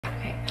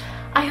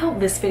I hope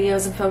this video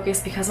is in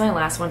focus because my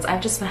last ones,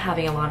 I've just been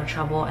having a lot of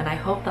trouble, and I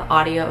hope the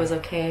audio is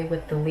okay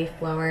with the leaf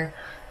blower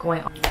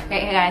going on. Okay,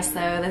 hey guys,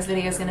 so this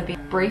video is going to be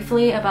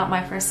briefly about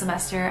my first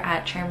semester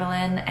at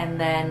Chamberlain, and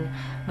then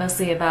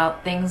mostly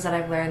about things that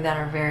I've learned that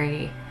are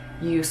very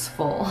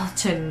useful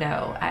to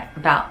know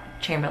about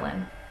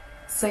Chamberlain.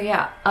 So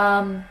yeah,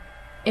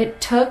 it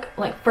took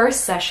like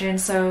first session,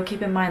 so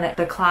keep in mind that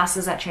the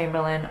classes at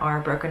Chamberlain are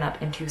broken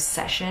up into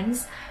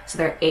sessions. So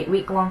they're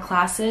 8-week-long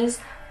classes,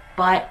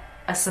 but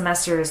a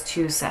semester is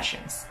 2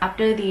 sessions.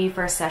 After the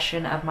first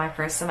session of my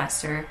first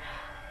semester,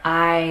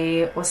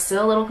 I was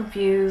still a little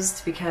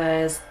confused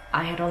because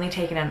I had only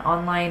taken an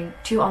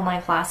 2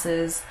 online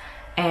classes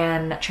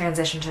and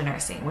transitioned to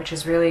nursing, which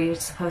is really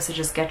supposed to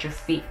just get your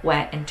feet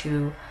wet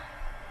into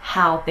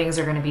how things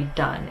are going to be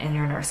done in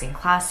your nursing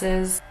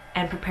classes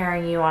and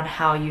preparing you on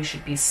how you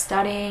should be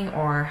studying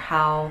or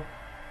how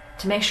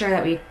to make sure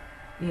that we,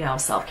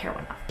 self-care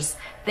whatnot. Just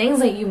things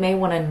that you may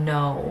want to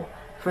know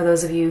for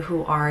those of you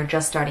who are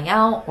just starting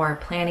out or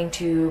planning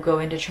to go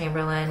into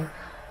Chamberlain,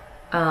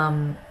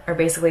 or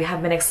basically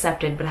have been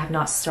accepted but have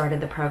not started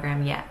the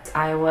program yet.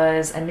 I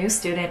was a new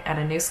student at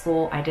a new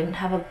school. I didn't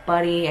have a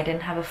buddy. I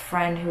didn't have a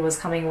friend who was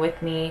coming with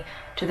me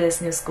to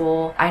this new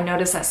school. I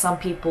noticed that some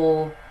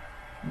people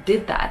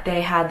did that.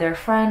 They had their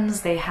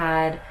friends, they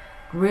had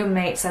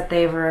roommates that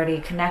they've already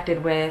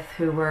connected with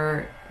who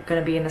were going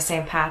to be in the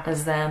same path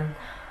as them,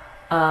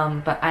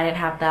 but I didn't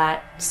have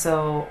that.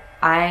 So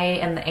I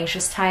am the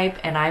anxious type,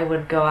 and I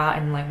would go out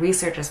and like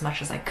research as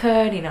much as I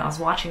could. I was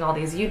watching all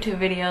these YouTube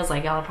videos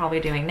like y'all are probably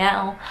doing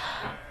now.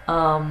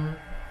 I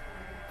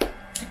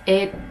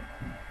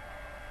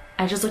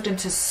just looked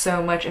into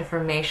so much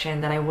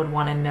information that I would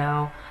want to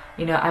know.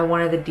 I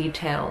wanted the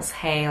details.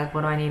 Hey, like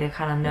what do I need to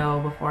kind of know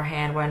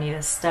beforehand? What do I need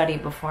to study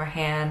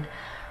beforehand?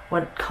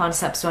 What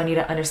concepts do I need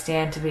to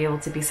understand to be able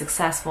to be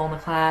successful in the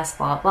class,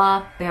 blah,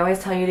 blah. They always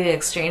tell you to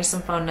exchange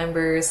some phone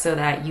numbers so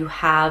that you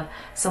have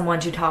someone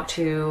to talk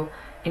to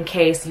in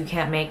case you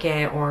can't make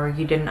it or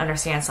you didn't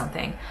understand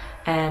something.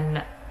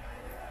 And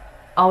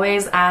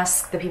always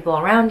ask the people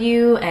around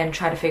you and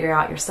try to figure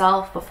out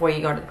yourself before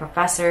you go to the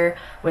professor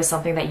with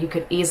something that you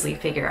could easily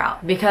figure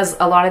out, because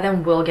a lot of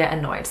them will get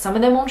annoyed. Some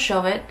of them won't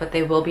show it, but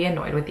they will be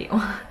annoyed with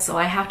you. So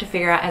I have to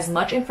figure out as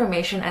much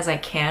information as I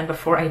can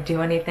before I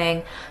do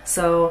anything.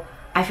 So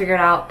I figured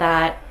out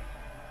that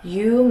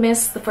you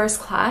miss the first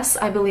class,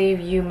 I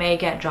believe you may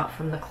get dropped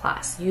from the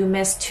class. You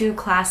miss 2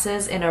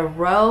 classes in a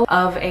row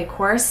of a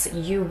course,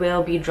 you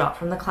will be dropped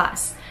from the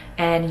class.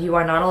 And you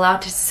are not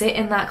allowed to sit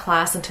in that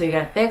class until you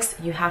get it fixed.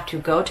 You have to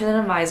go to an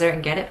advisor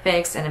and get it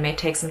fixed, and it may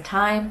take some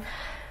time.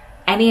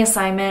 Any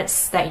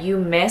assignments that you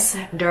miss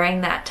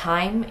during that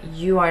time,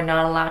 you are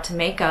not allowed to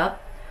make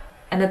up.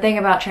 And the thing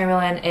about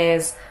Chamberlain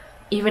is,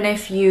 even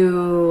if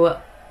you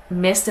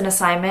missed an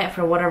assignment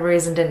for whatever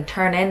reason, didn't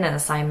turn in an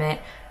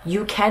assignment,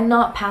 you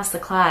cannot pass the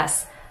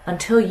class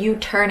until you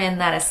turn in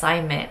that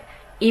assignment,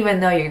 even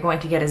though you're going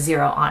to get a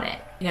 0 on it.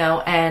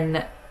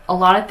 And a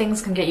lot of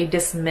things can get you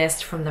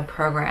dismissed from the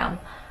program.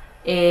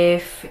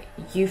 If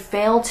you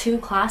fail 2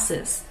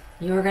 classes,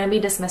 you are going to be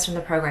dismissed from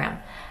the program.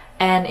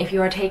 And if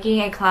you are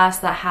taking a class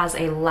that has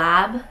a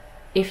lab,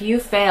 if you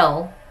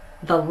fail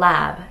the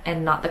lab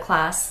and not the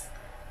class,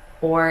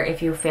 or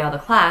if you fail the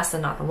class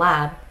and not the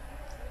lab,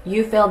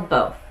 you failed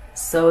both.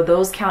 So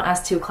those count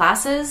as 2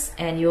 classes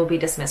and you will be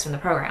dismissed from the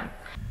program.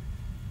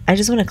 I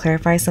just want to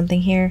clarify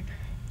something here.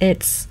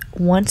 It's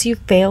once you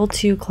fail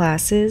 2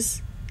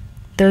 classes,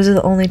 those are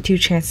the only 2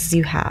 chances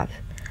you have.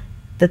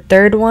 The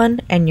 3rd one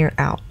and you're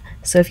out.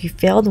 So if you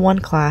failed 1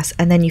 class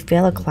and then you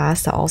fail a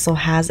class that also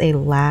has a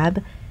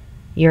lab,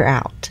 you're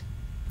out.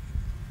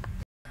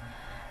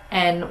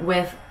 And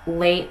with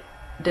late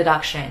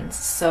deductions,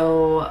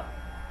 so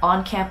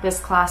on-campus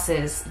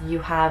classes, you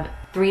have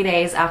 3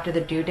 days after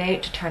the due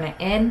date to turn it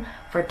in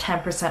for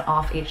 10%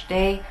 off each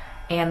day.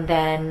 And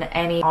then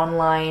any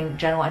online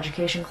general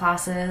education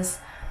classes,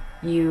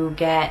 you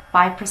get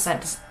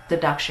 5%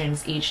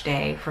 deductions each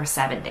day for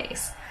 7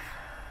 days.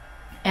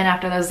 And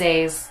after those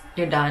days,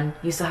 you're done.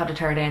 You still have to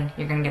turn it in.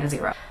 You're going to get a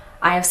 0.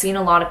 I have seen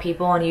a lot of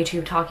people on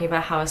YouTube talking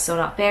about how it's so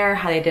not fair,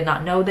 how they did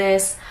not know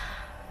this.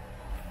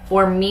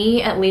 For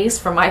me, at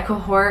least, for my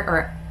cohort,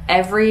 or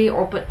every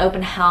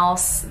open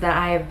house that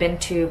I have been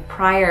to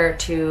prior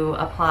to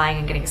applying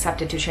and getting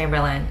accepted to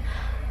Chamberlain,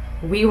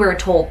 we were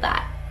told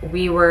that.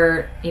 We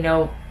were,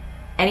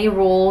 any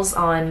rules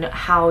on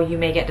how you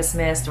may get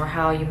dismissed or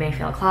how you may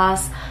fail a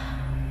class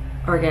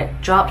or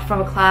get dropped from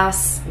a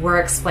class were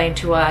explained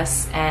to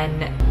us.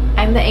 And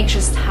I'm the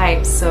anxious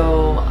type,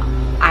 so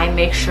I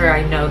make sure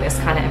I know this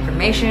kind of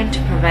information to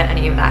prevent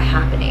any of that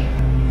happening.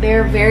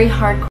 They're very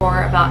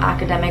hardcore about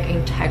academic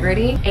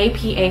integrity.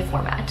 APA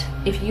format.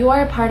 If you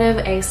are a part of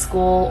a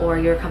school or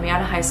you're coming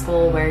out of high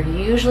school where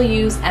you usually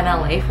use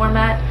MLA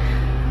format,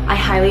 I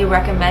highly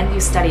recommend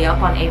you study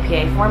up on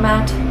APA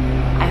format.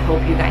 I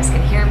hope you guys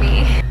can hear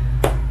me.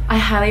 I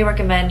highly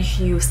recommend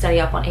you study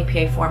up on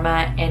APA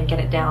format and get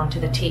it down to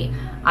the T.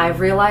 I've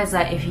realized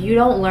that if you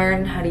don't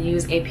learn how to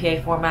use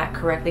APA format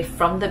correctly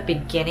from the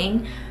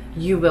beginning,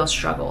 you will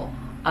struggle.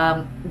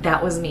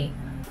 That was me.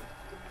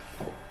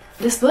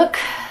 This book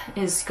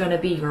is going to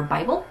be your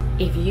Bible.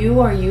 If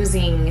you are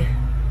using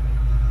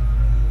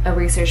a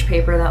research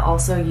paper that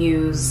also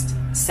used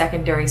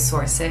secondary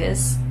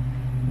sources,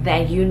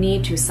 then you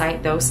need to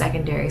cite those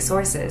secondary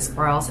sources,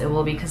 or else it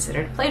will be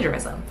considered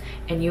plagiarism,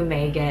 and you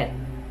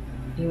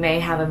may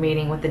have a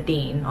meeting with the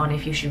dean on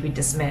if you should be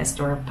dismissed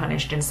or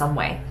punished in some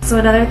way. So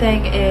another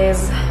thing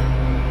is,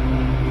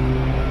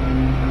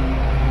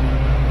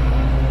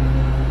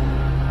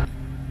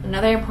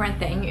 another important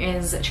thing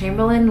is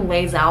Chamberlain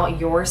lays out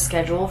your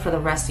schedule for the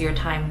rest of your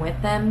time with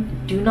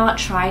them. Do not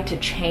try to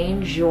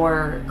change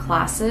your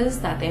classes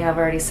that they have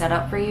already set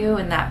up for you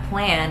in that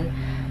plan,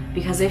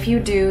 because if you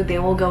do, they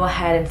will go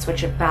ahead and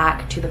switch it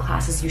back to the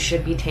classes you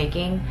should be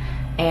taking,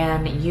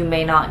 and you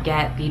may not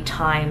get the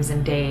times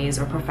and days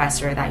or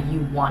professor that you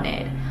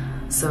wanted.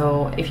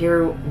 So if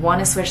you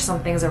want to switch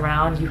some things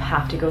around, you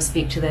have to go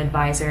speak to the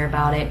advisor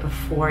about it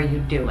before you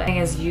do it. The thing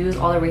is, use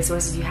all the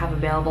resources you have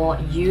available.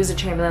 Use the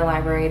Chamberlain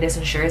library. This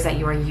ensures that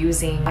you are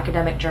using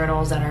academic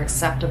journals that are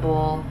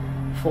acceptable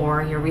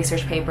for your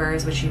research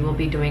papers, which you will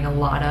be doing a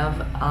lot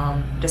of.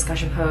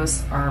 Discussion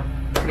posts are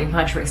pretty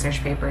much research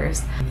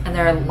papers, and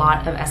there are a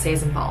lot of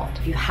essays involved.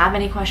 If you have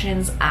any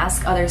questions,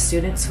 ask other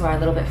students who are a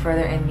little bit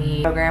further in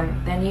the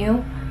program than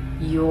you.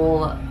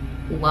 You'll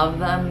love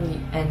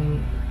them,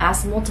 and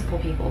ask multiple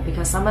people,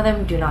 because some of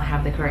them do not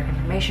have the correct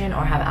information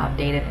or have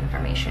outdated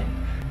information.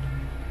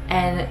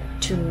 And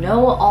to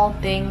know all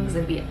things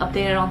and be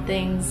updated on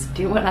things,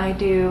 do what I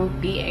do,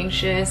 be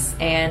anxious,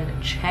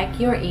 and check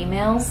your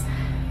emails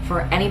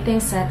for anything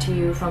sent to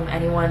you from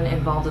anyone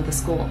involved with the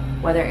school,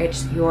 whether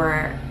it's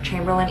your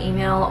Chamberlain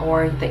email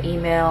or the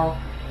email,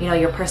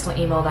 your personal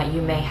email that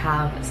you may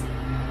have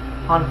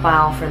on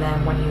file for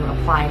them when you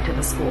apply to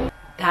the school.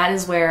 That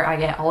is where I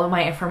get all of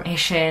my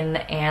information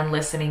and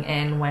listening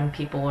in when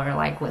people are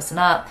like, listen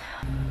up.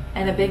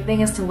 And a big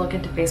thing is to look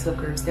into Facebook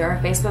groups. There are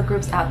Facebook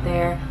groups out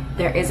there.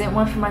 There isn't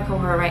one for my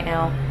cohort right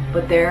now,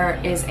 but there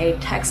is a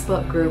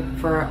textbook group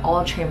for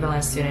all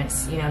Chamberlain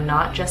students,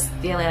 not just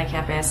the Atlanta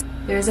campus.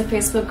 There's a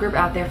Facebook group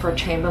out there for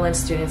Chamberlain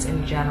students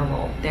in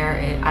general.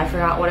 I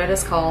forgot what it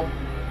is called,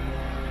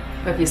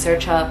 but if you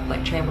search up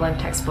like Chamberlain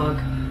textbook,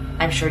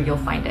 I'm sure you'll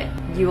find it.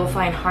 You will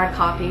find hard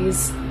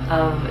copies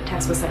of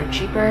textbooks that are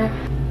cheaper.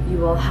 You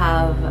will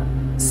have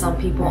some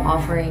people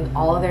offering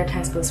all of their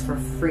textbooks for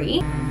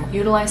free.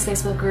 Utilize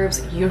Facebook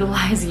groups,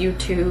 utilize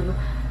YouTube,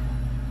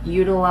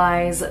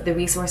 utilize the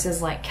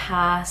resources like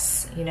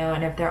CAS,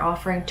 and if they're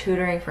offering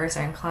tutoring for a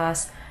certain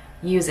class,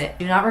 use it.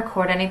 Do not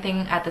record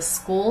anything at the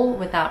school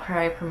without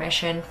prior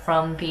permission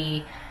from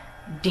the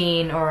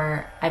dean,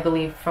 or I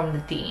believe from the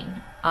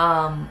dean.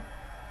 I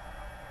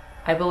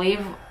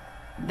believe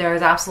there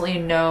is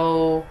absolutely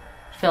no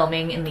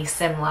filming in the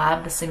sim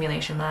lab, the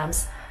simulation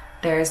labs.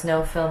 There is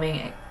no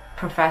filming.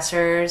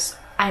 Professors,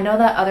 I know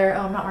that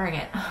I'm not wearing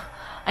it.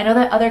 I know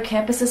that other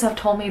campuses have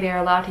told me they're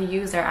allowed to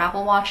use their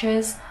Apple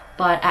Watches,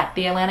 but at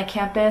the Atlanta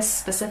campus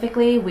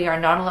specifically, we are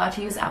not allowed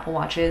to use Apple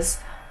Watches.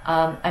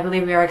 I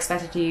believe we are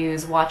expected to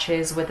use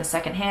watches with a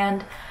second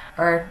hand,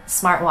 or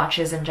smart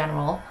watches in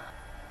general.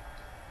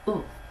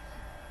 Ooh.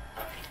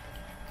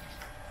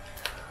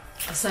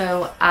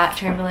 So at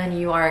Chamberlain,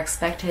 you are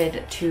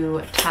expected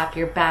to tap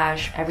your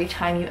badge every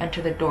time you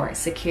enter the door.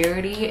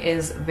 Security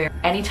is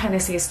anytime they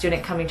see a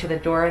student coming to the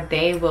door,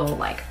 they will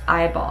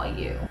eyeball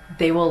you.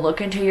 They will look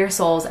into your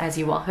souls as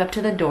you walk up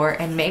to the door,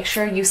 and make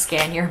sure you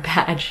scan your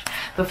badge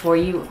before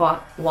you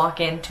walk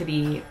into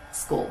the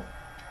school.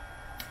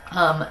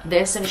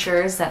 This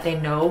ensures that they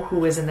know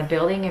who is in the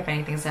building if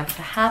anything's ever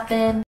to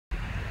happen.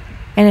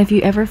 And if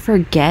you ever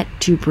forget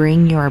to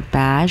bring your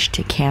badge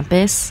to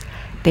campus,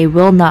 they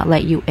will not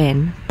let you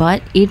in,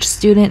 but each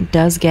student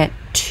does get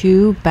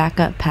 2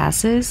 backup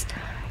passes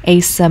a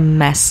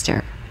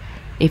semester.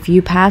 If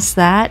you pass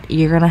that,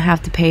 you're gonna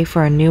have to pay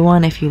for a new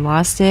one if you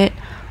lost it,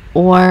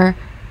 or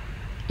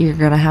you're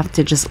gonna have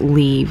to just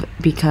leave,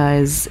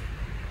 because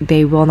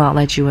they will not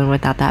let you in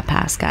without that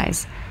pass,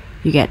 guys.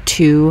 You get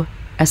 2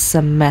 a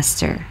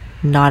semester,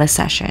 not a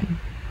session.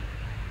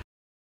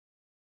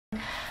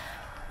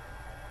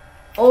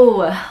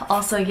 Oh,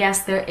 also,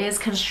 yes, there is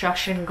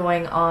construction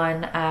going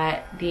on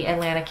at the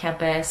Atlanta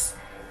campus.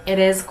 It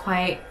is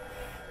quite,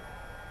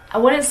 I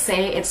wouldn't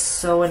say it's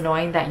so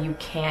annoying that you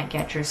can't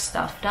get your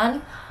stuff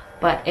done,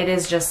 but it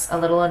is just a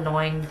little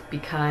annoying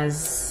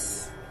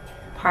because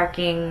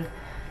parking,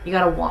 you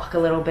gotta walk a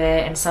little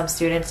bit, and some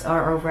students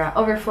are over at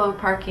overflow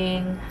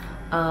parking.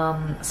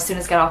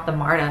 Students get off the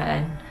MARTA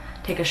and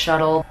take a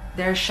shuttle.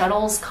 There are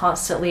shuttles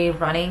constantly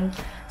running,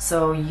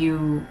 so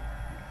you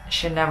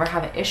should never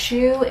have an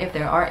issue. If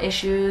there are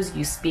issues,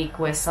 you speak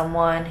with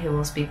someone who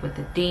will speak with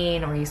the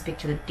dean, or you speak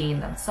to the dean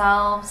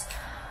themselves.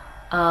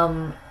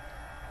 And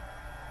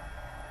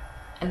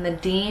the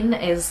dean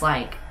is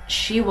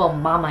she will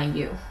mama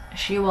you.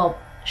 She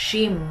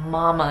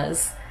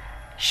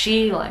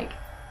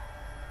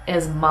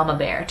is mama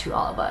bear to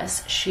all of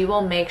us. She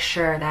will make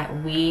sure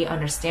that we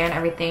understand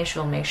everything. She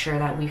will make sure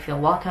that we feel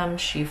welcome.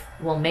 She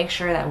will make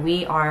sure that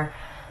we are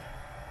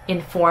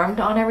informed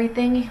on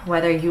everything,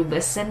 whether you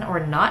listen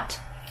or not.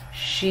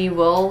 She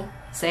will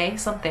say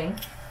something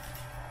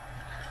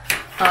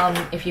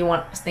if you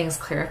want things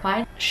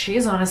clarified. She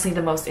is honestly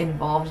the most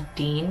involved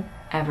dean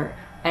ever.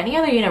 Any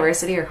other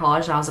university or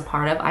college that I was a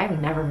part of,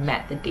 I've never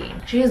met the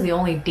dean. She is the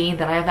only dean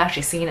that I've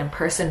actually seen in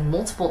person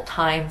multiple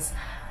times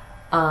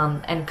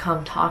and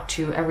come talk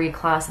to every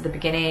class at the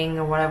beginning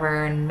or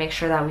whatever and make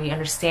sure that we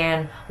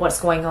understand what's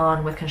going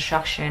on with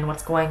construction,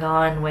 what's going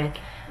on with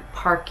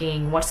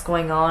parking, what's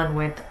going on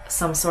with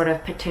some sort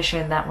of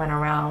petition that went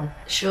around.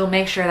 She'll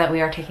make sure that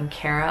we are taken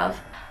care of.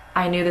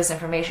 I knew this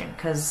information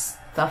because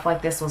stuff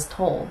like this was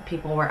told.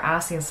 People were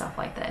asking stuff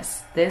like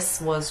this.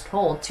 This was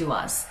told to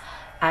us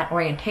at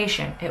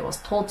orientation. It was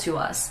told to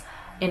us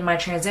in my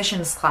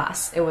transitions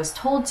class. It was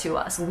told to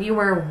us. We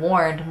were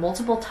warned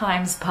multiple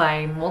times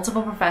by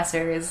multiple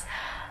professors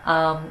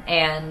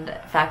and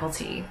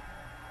faculty.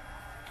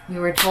 We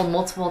were told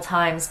multiple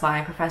times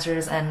by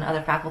professors and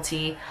other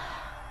faculty.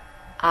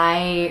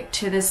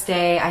 To this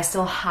day, I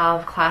still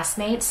have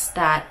classmates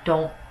that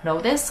don't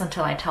know this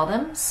until I tell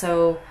them.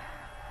 So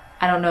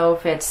I don't know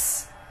if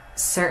it's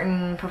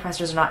certain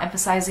professors are not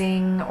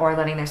emphasizing or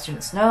letting their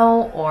students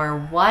know or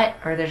what,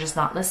 or they're just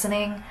not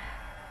listening.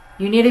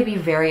 You need to be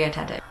very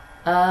attentive.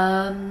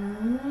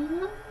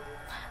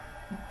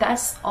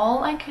 That's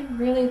all I can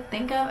really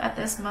think of at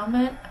this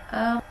moment.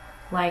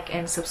 Like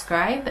and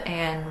subscribe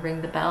and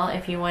ring the bell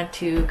if you want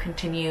to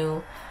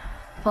continue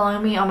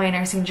following me on my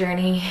nursing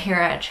journey here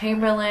at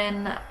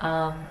Chamberlain,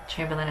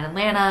 Chamberlain in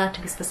Atlanta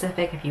to be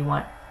specific, if you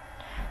want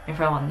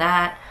info on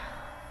that.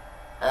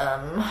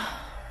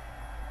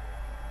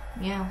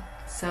 Yeah,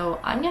 so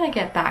I'm gonna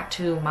get back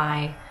to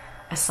my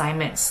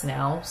assignments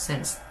now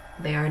since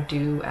they are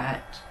due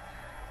at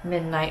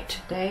midnight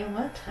today.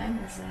 What time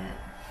is it?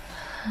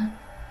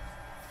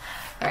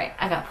 Alright,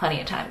 I got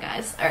plenty of time,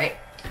 guys. Alright.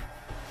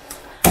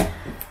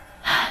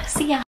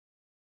 See ya.